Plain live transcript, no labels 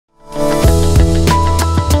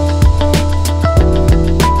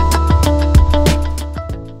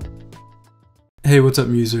Hey, what's up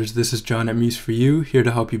Musers? This is John at Muse for You, here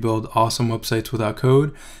to help you build awesome websites without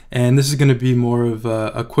code. And this is going to be more of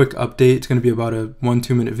a quick update. It's going to be about a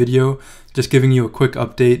 1-2 minute video, just giving you a quick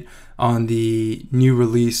update on the new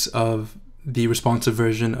release of the responsive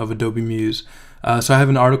version of Adobe Muse. So I have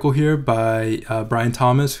an article here by Brian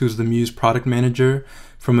Thomas, who's the Muse product manager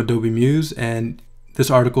from Adobe Muse, and this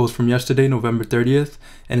article is from yesterday, November 30th,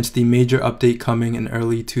 and it's the major update coming in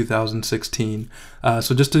early 2016.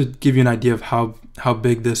 So just to give you an idea of how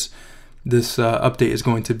big this update is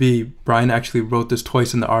going to be, Brian actually wrote this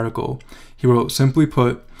twice in the article. He wrote, "Simply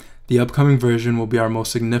put, the upcoming version will be our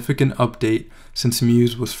most significant update since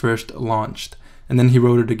Muse was first launched." And then he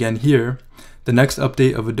wrote it again here, "The next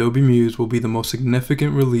update of Adobe Muse will be the most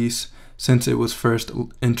significant release since it was first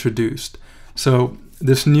introduced." So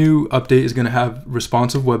this new update is going to have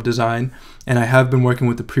responsive web design, and I have been working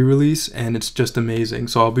with the pre-release and it's just amazing.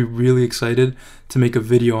 So I'll be really excited to make a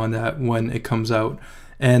video on that when it comes out.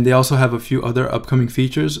 And they also have a few other upcoming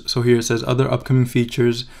features. So here it says other upcoming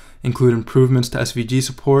features include improvements to SVG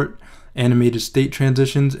support, animated state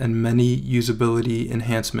transitions, and many usability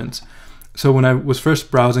enhancements. So when I was first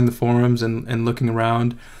browsing the forums and looking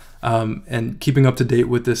around, and keeping up to date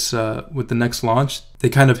with this, with the next launch, they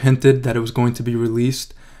kind of hinted that it was going to be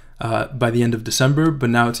released by the end of December,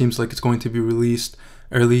 but now it seems like it's going to be released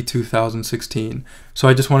early 2016. So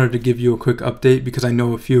I just wanted to give you a quick update because I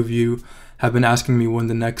know a few of you have been asking me when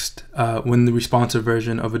the responsive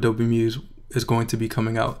version of Adobe Muse is going to be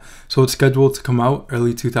coming out. So it's scheduled to come out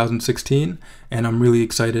early 2016, and I'm really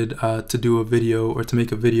excited to do a video or to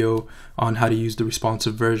make a video on how to use the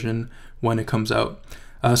responsive version when it comes out.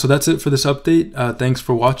 So that's it for this update. Thanks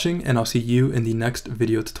for watching, and I'll see you in the next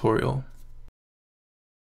video tutorial.